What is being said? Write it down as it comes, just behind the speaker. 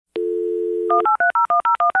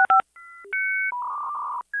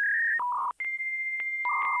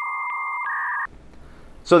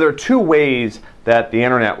So there are two ways that the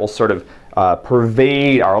internet will sort of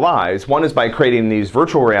pervade our lives. One is by creating these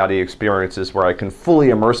virtual reality experiences where I can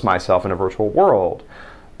fully immerse myself in a virtual world.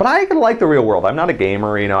 But I like the real world. I'm not a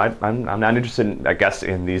gamer, you know, I'm not interested in, I guess,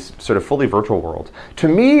 in these sort of fully virtual worlds. To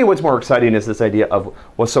me, what's more exciting is this idea of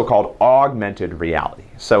what's so-called augmented reality.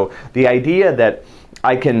 So the idea that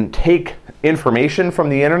I can take information from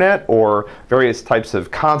the internet or various types of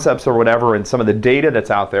concepts or whatever and some of the data that's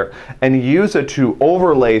out there and use it to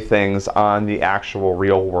overlay things on the actual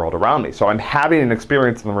real world around me. So I'm having an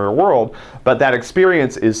experience in the real world, but that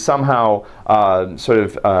experience is somehow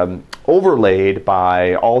overlaid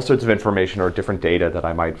by all sorts of information or different data that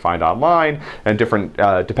I might find online and different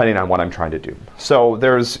depending on what I'm trying to do. So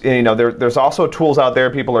there's there's also tools out there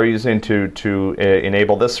people are using to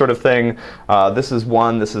enable this sort of thing. This is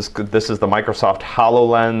one. This is the Microsoft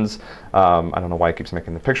HoloLens. I don't know why it keeps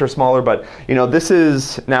making the picture smaller, but this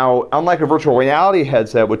is now, unlike a virtual reality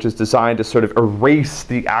headset, which is designed to sort of erase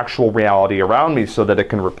the actual reality around me so that it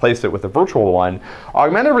can replace it with a virtual one.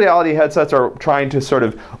 Augmented reality headsets are trying to sort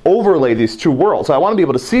of overlay these two worlds. So I want to be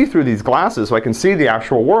able to see through these glasses so I can see the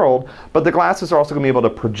actual world, but the glasses are also going to be able to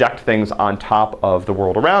project things on top of the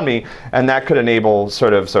world around me, and that could enable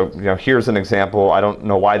sort of, so here's an example. I don't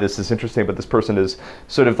know why this is interesting, but this person is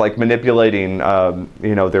sort of like manipulating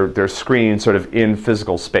their screen sort of in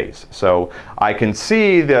physical space. So I can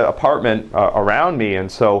see the apartment around me,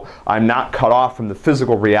 and so I'm not cut off from the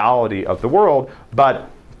physical reality of the world, but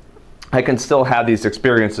I can still have these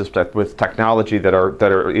experiences with technology that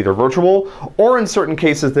are either virtual or in certain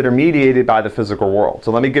cases that are mediated by the physical world.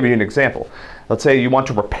 So let me give you an example. Let's say you want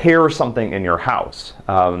to repair something in your house.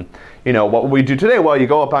 What we do today? Well, you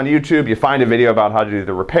go up on YouTube, you find a video about how to do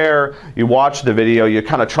the repair, you watch the video, you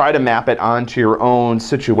kind of try to map it onto your own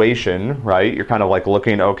situation, right? You're kind of like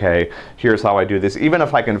looking, okay, here's how I do this. Even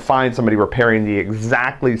if I can find somebody repairing the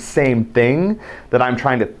exactly same thing that I'm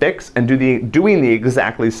trying to fix and doing the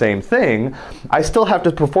exactly same thing, I still have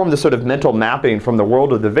to perform this sort of mental mapping from the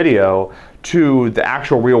world of the video to the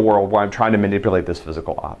actual real world where I'm trying to manipulate this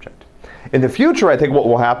physical object. In the future, I think what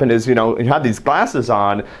will happen is, you have these glasses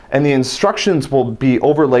on, and the instructions will be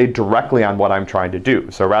overlaid directly on what I'm trying to do.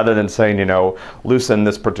 So rather than saying, loosen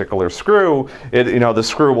this particular screw, the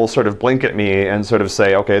screw will sort of blink at me and sort of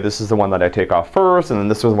say, okay, this is the one that I take off first, and then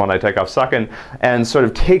this is the one I take off second, and sort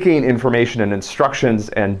of taking information and instructions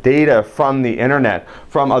and data from the internet,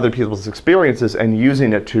 from other people's experiences, and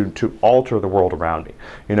using it to alter the world around me.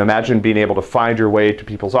 Imagine being able to find your way to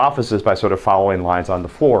people's offices by sort of following lines on the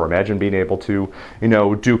floor. Imagine being able to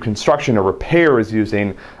do construction or repairs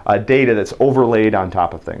using data that's overlaid on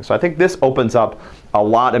top of things. So I think this opens up a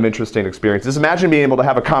lot of interesting experiences. Imagine being able to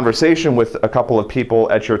have a conversation with a couple of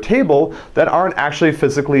people at your table that aren't actually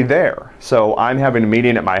physically there. So I'm having a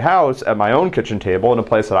meeting at my house, at my own kitchen table, in a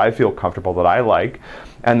place that I feel comfortable, that I like.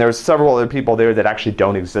 And there's several other people there that actually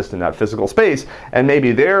don't exist in that physical space. And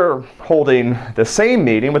maybe they're holding the same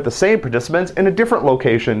meeting with the same participants in a different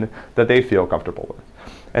location that they feel comfortable with.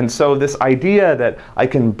 And so this idea that I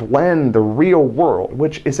can blend the real world,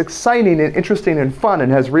 which is exciting and interesting and fun and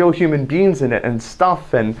has real human beings in it and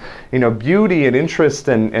stuff and beauty and interest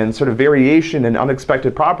and sort of variation and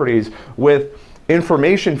unexpected properties, with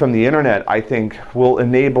information from the internet, I think will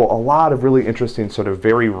enable a lot of really interesting sort of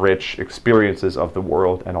very rich experiences of the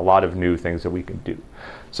world and a lot of new things that we can do.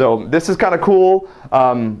 So this is kind of cool.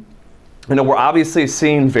 We're obviously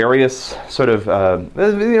seeing various sort of,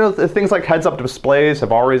 things like heads-up displays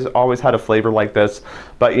have always had a flavor like this.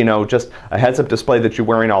 But, just a heads-up display that you're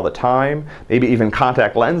wearing all the time, maybe even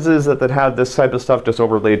contact lenses that have this type of stuff just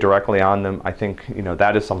overlaid directly on them. I think,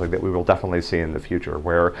 that is something that we will definitely see in the future,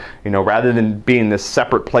 where, rather than being this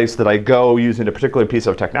separate place that I go using a particular piece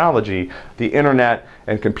of technology, the internet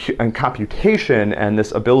and computation and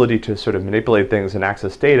this ability to sort of manipulate things and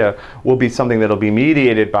access data will be something that will be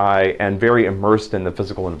mediated by and very immersed in the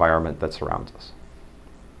physical environment that surrounds us.